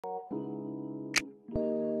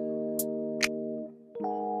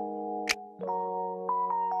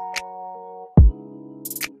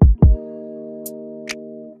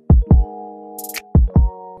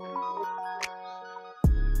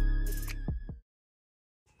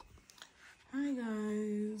Hi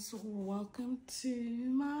guys, welcome to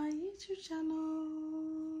my YouTube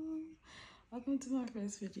channel. Welcome to my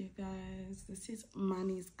first video, guys. This is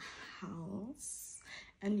Manny's house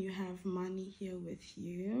and you have Manny here with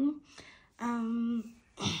you.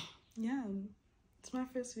 Yeah, it's my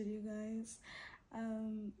first video, guys.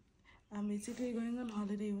 I'm basically going on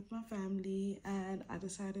holiday with my family and I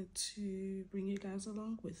decided to bring you guys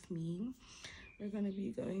along with me. We're gonna be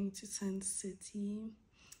going to Sun City.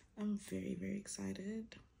 I'm very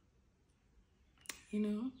excited,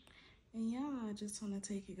 and yeah, I just want to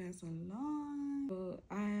take you guys along. So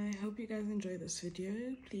I hope you guys enjoy this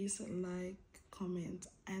video. Please like, comment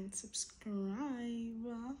and subscribe.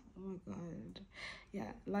 Oh my god,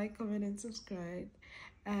 yeah, like, comment and subscribe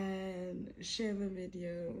and share the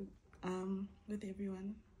video with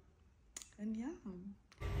everyone. And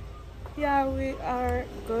yeah, we are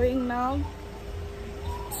going now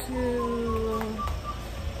to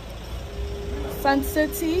Sun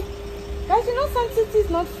City. Guys, you know Sun City is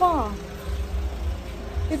not far.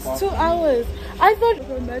 It's 2 hours. I thought we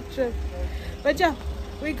were on that trip. But yeah,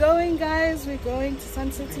 we're going, guys. We're going to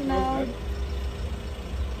Sun City now.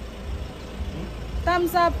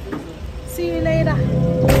 Thumbs up. See you later.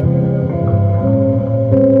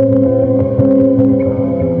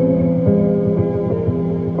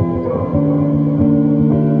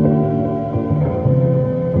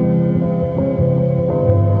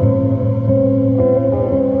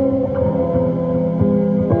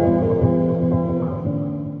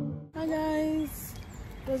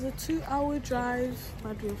 It was a 2-hour drive,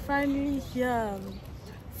 but we're finally here.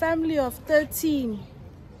 Family of 13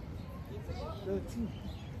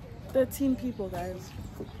 people, guys.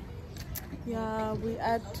 Yeah, we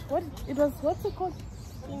at what's it called?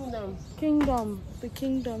 Kingdom. The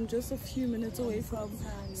Kingdom, just a few minutes away from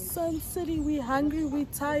Sun City. We're hungry, we're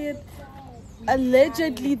tired.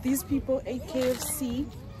 Allegedly these people ate KFC.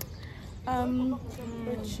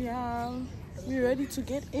 But yeah, we're ready to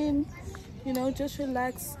get in. Just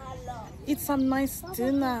relax, eat some nice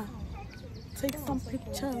dinner, take some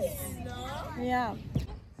pictures. Yeah,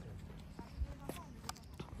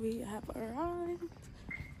 we have arrived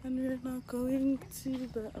and we're now going to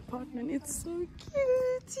the apartment. It's so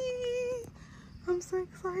cute. I'm so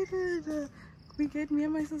excited. Me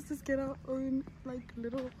and my sisters get our own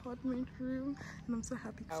little apartment room and I'm so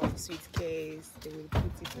happy. Our suitcase, they will put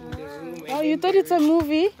it in the room. Oh, you thought it's a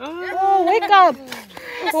movie? Oh, wake up!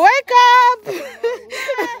 Wake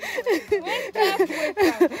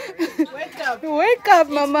up! Wake up,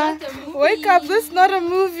 mama! Wake up! This is not a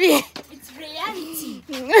movie. It's reality.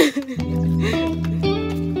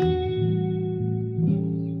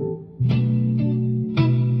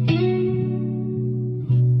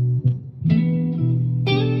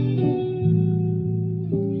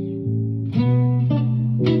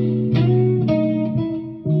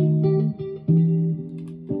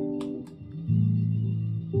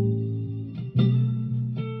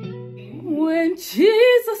 When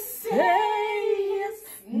Jesus says,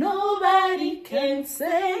 nobody can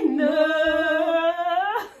say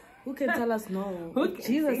no. Who can tell us no?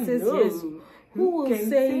 Jesus says no. Yes. Who will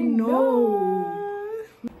say no?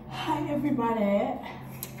 Hi everybody.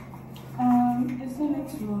 It's the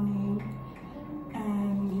next morning,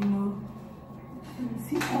 and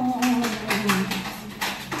see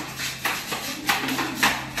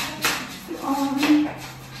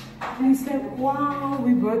we slept while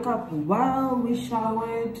we woke up, while we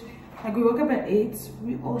showered. We woke up at 8.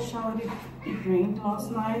 We all showered. It rained last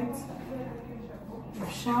night.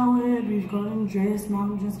 We've showered, we've gotten dressed. Now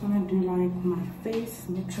I'm just gonna do my face,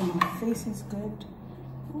 make sure my face is good.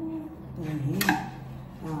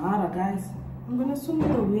 Alright guys, I'm gonna swim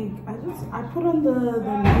with a wig. I put on the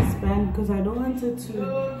wristband because I don't want it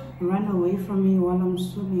to run away from me while I'm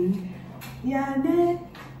swimming. Yeah,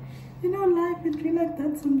 life is really like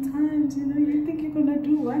that sometimes. You think you're gonna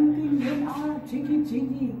do one thing, then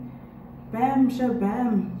jiggy, bam,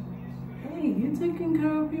 shabam. Hey, you're taking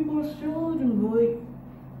care of people's children, boy.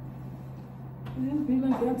 It just be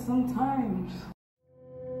like that sometimes.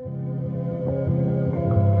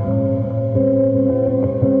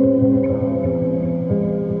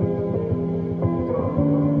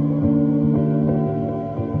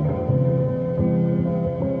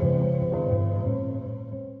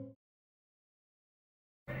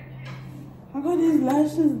 I got these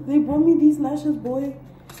lashes. They bought me these lashes, boy.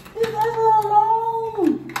 These lashes are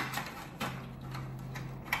long.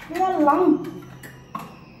 They are long. I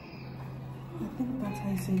think that's how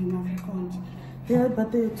you say it in Afrikaans. Yeah,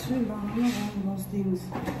 but they're too long. I'm not wearing those things.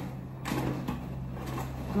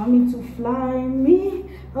 Want me to fly me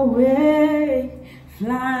away,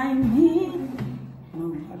 fly me No,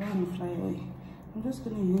 I don't want to fly away. I'm just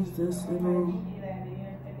gonna use this little.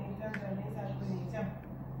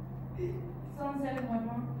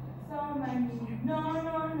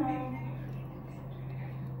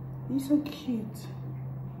 These are cute,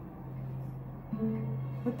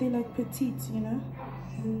 but they're like petite, you know.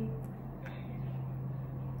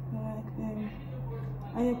 I like them.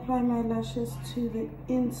 I apply my lashes to the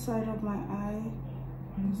inside of my eye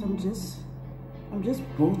because I'm just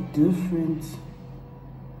both different.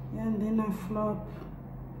 Yeah, and then I flop.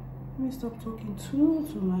 Let me stop talking too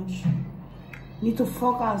much. Need to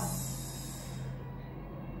focus.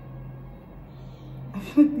 I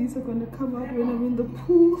feel like these are gonna come out when I'm in the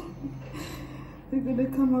pool. They're gonna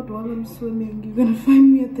come out while I'm swimming. You're gonna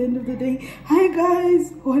find me at the end of the day. Hi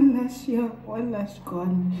guys, one lash here, one lash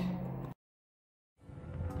gone.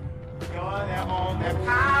 You're the only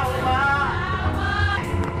power.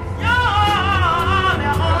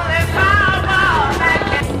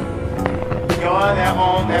 You're the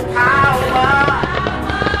only power.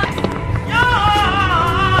 You're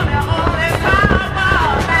the only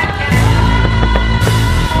power that can.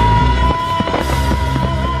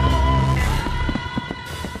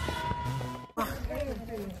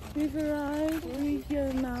 We've arrived. We're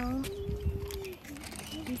here now.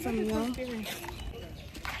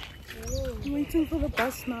 I'm waiting for the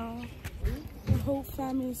bus now. The whole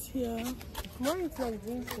family's here. Tomorrow it's like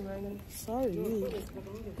drinking right now. Sorry.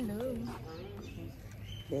 Hello.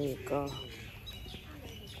 There you go.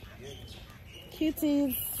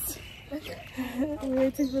 Cuties. We're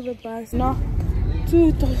waiting for the bus. No.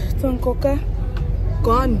 Tonkoka.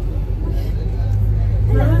 Gone.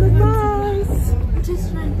 The bus.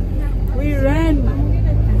 Just ran. We ran.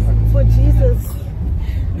 For Jesus.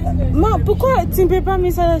 Ma, pourquoi tu ne peux pas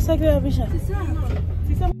mettre ça dans le sac de la biche? C'est ça.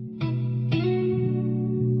 C'est ça.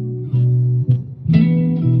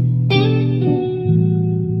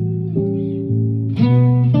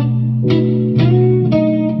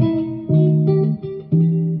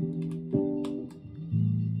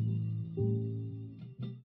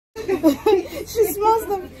 She smells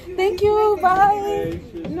them. Thank you. Bye.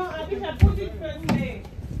 No, I think I put it first there.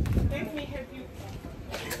 Let me help you.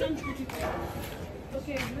 Don't put it there.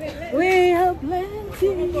 Okay, We have plenty.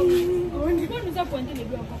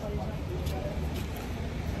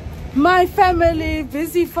 My family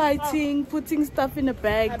busy fighting, putting stuff in the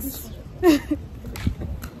bags.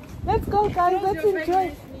 Let's go, guys. Let's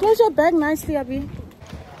enjoy. Close your bag nicely, Abby.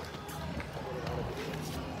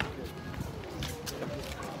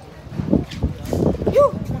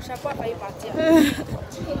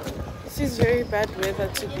 This is very bad weather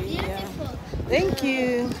to be here. Thank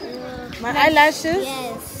you. My eyelashes?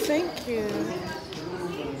 Yes. Thank you.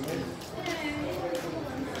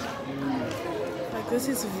 Like, this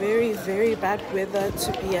is very, very bad weather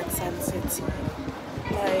to be at Sun City.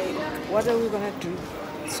 Like, what are we gonna do?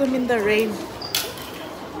 Swim in the rain.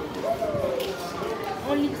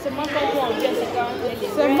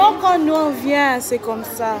 Seulement quand nous on vient, c'est comme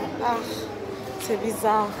ça. Ah, c'est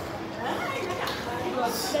bizarre.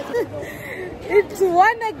 It's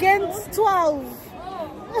 1 against 12.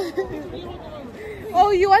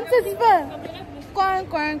 Oh, you want to spin? Quang,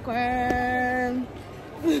 quang, quang.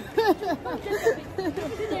 Oui,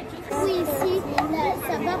 ici,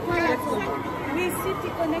 ça va prendre la photo. Oui, ici, tu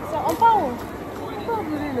connectes ça. On part où?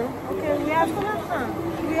 Okay, we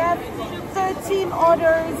have 13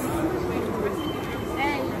 orders.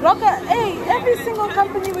 Look at, hey, every single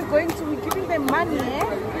company we're going to, we're giving them money, eh?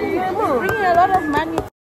 We're bringing a lot of money.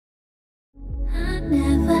 I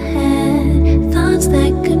never had thoughts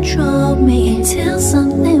that control me until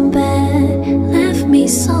something bad left me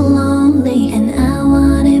so lonely, and I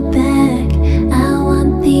want it back. I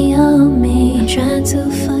want the old me. Try to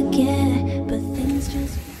forget, but things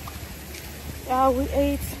just. Yeah, we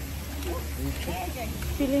ate.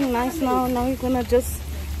 Feeling nice now. Now we're gonna just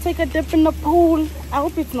take a dip in the pool. I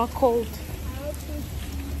hope it's not cold.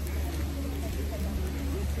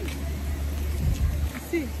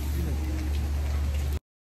 See.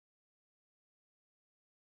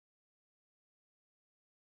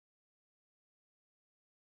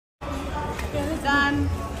 We're done.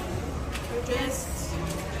 We're dressed.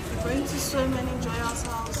 We're going to swim and enjoy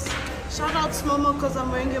ourselves. Shout out to Momo because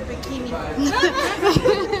I'm wearing a bikini.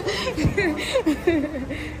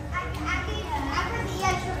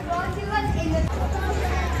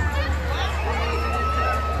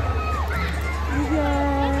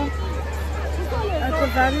 Yeah. At the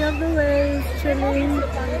valley of the waves, chilling.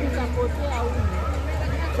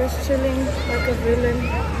 Just chilling like a villain.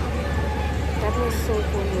 That was so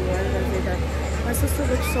cool. Why did I say that? My sister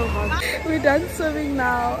looks so hot. We're done swimming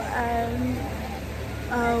now and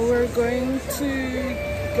We're going to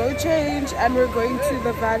go change and we're going to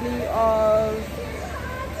the Valley of...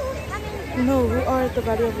 No, we are at the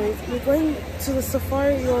Valley of Waves. We're going to the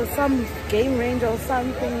safari or some game range or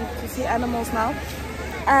something to see animals now.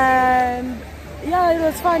 And yeah, it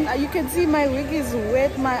was fun. You can see my wig is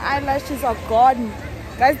wet, my eyelashes are gone.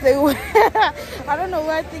 Guys, they were I don't know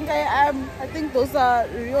where I think I am. I think those are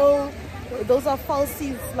real, those are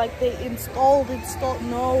falsies, like they installed.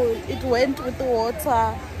 No, it went with the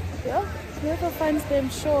water. Yeah, whoever finds them,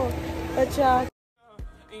 sure. But yeah.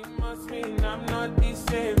 It must mean I'm not the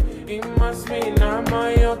same. It must mean I'm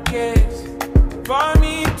on your case. For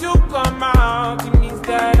me to come out, it means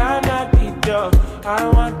that I'm not the dog. I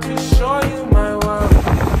want to show you my world.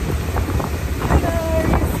 Hi guys,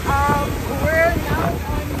 we're now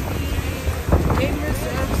on the game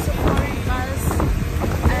reserve safari, guys,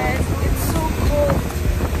 and it's so cold.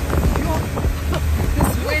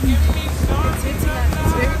 This wind, it's hitting us.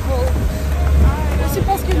 It's very cold. Je sais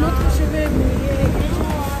pas ce que l'autre cheveu est mouillé.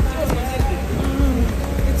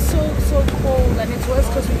 It's so cold, and it's worse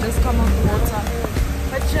because we just come on the water.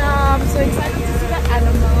 But yeah, I'm so excited to see the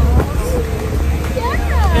animals. Yeah.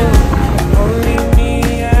 Only me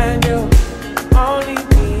and you. Only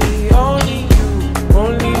me, only you.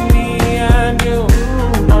 Only me and you.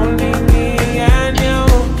 Only me and you.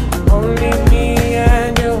 Only me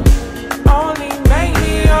and you. Only make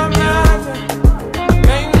me your master.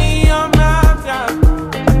 Make me your master.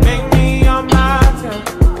 Make me your master.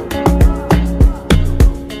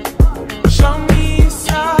 Show me your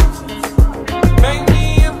substance. Make me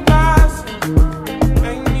a boss.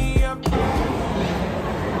 Make me a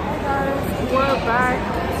We're back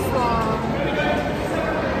from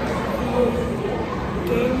the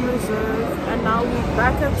game reserve and now we're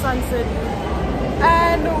back at Sun City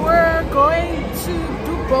and we're going to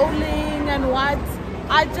do bowling and what?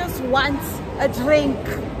 I just want a drink.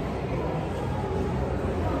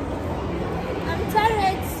 I'm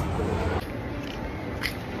tired.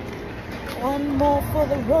 One more for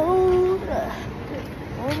the road.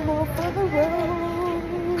 One more for the road.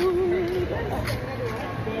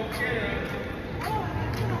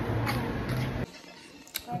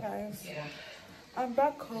 Hi guys, I'm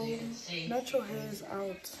back home. Natural hair is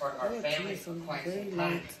out. Oh jeez, I'm very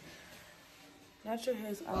late. Natural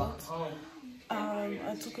hair is out.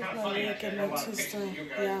 I took off my wig and my twister.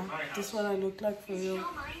 Yeah, this is what I look like for real.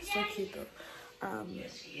 So cute though.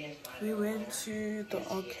 We went to the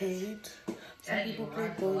arcade. Some people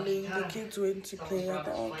played bowling. The kids went to play at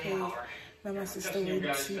the arcade. Now my sister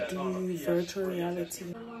went to do virtual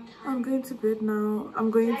reality. I'm going to bed now. I'm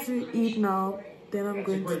going to eat now. Then I'm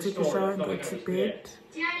going to take a shower and go to bed.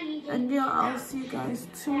 And yeah, I'll see you guys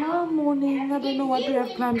tomorrow morning. I don't know what we have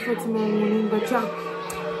planned for tomorrow morning, but yeah.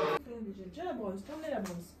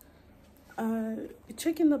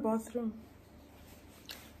 Check in the bathroom.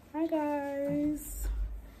 Hi guys.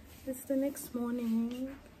 It's the next morning.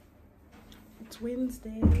 It's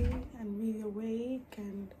Wednesday and we're awake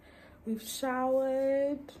and we've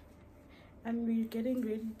showered and we're getting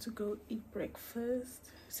ready to go eat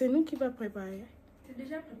breakfast. C'est nous qui va préparer.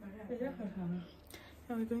 Yeah,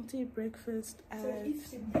 we're going to eat breakfast at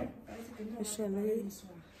the chalet.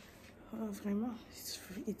 Oh, vraiment?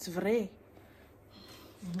 It's vrai.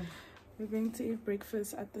 We're going to eat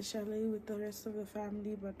breakfast at the chalet with the rest of the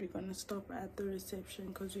family, but we're going to stop at the reception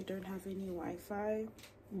because we don't have any Wi-Fi.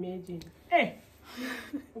 Imagine. Hey!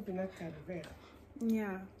 Open that card there.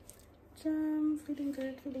 Yeah. Feeling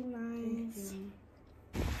good, feeling nice.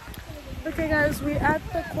 Okay guys, we're at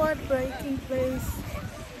the quad breaking place.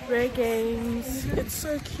 Rare Games. It's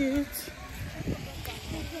so cute.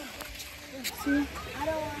 See?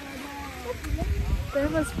 They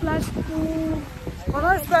have a splash pool. Well,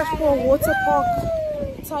 not a splash pool, water park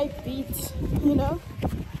type beat, you know?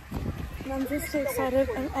 And I'm just so excited.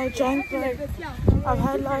 And I drank like, I've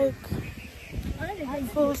had like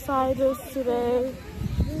 4 ciders today.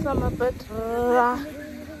 So I'm a bit,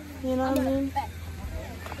 you know what I mean?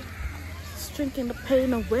 Just drinking the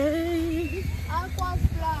pain away. I'm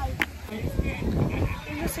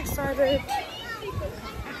just excited.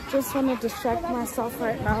 Just want to distract myself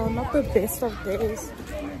right now. Not the best of days,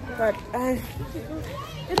 but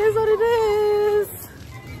it is what it is.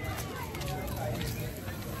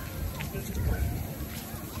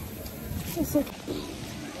 So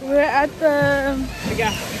we're at the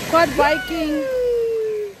quad biking.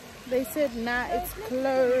 They said nah, it's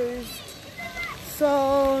closed.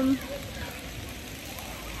 So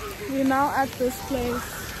we're now at this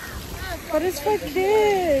place. But it's for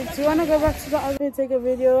kids. You want to go back to the other, take a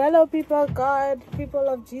video. Hello people of God, people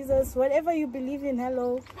of Jesus, whatever you believe in,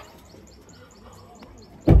 hello.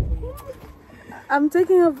 I'm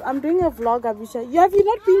doing a vlog, Abisha. Have you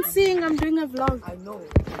not been seeing I'm doing a vlog? I know.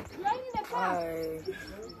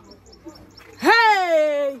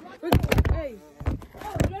 Hey! Hey!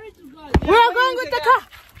 We're going with the car!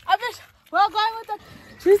 Abisha, we're going with the car.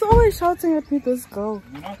 She's always shouting at me, this girl.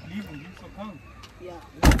 You're not leaving, you so come. Yeah.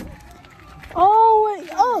 Oh, wait.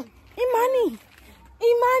 Oh, Imani.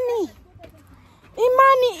 Imani.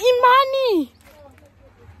 Imani.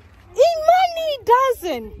 Imani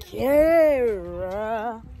doesn't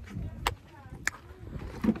care.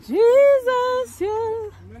 Jesus, yeah.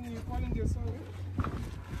 Imani, you calling yourself?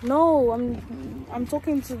 No, I'm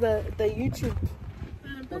talking to the YouTube.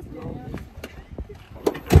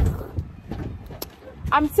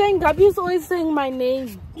 I'm saying Gabi's always saying my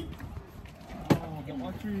name. Oh, the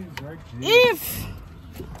artery is right here.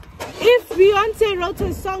 If Beyonce wrote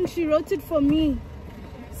a song, she wrote it for me.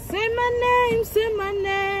 Say my name, say my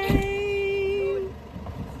name.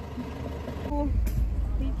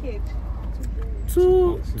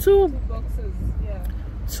 Two Boxes, yeah.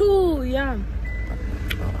 two, yeah.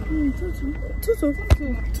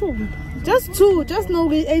 Two. Just two. Just know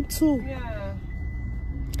we ate two. Yeah.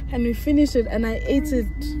 And we finished it and I ate it.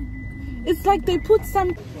 It's like they put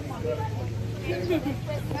some...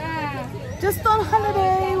 Just on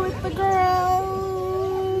holiday with the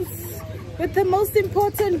girls. With the most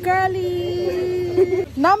important girlie.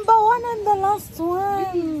 Number one and the last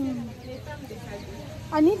one.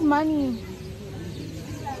 I need money.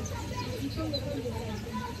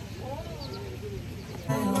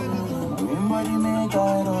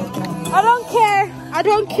 I don't care. I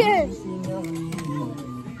don't care.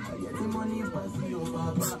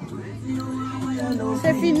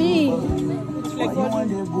 C'est fini.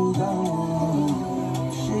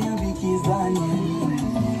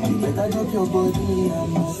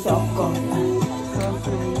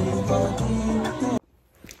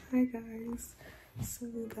 Hi guys. So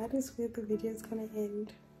that is where the video is gonna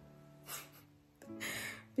end.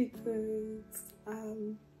 Because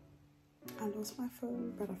I lost my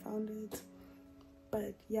phone, but I found it.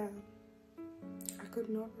 But yeah, I could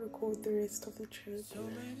not record the rest of the trip,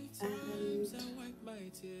 and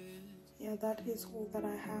yeah, that is all that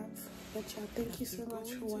I have. But yeah, thank you so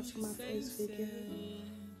much for watching my first video.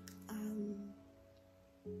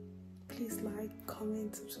 Please like,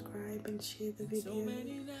 comment, subscribe, and share the video.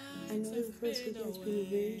 I know the first video has been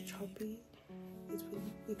very choppy. It's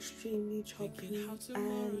been extremely choppy,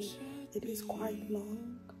 and it is quite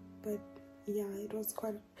long, but yeah, it was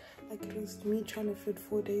quite like it was me trying to fit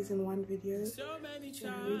 4 days in one video. So I really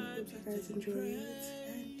hope you guys enjoy it,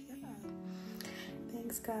 and yeah,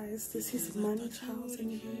 thanks guys. This is Money's house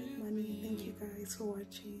and Money. Thank you guys for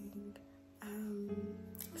watching.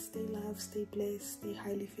 Stay loved, stay blessed, stay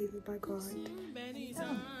highly favored by God.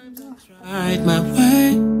 Right my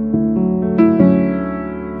way,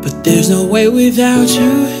 but there's no way without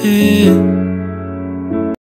you here.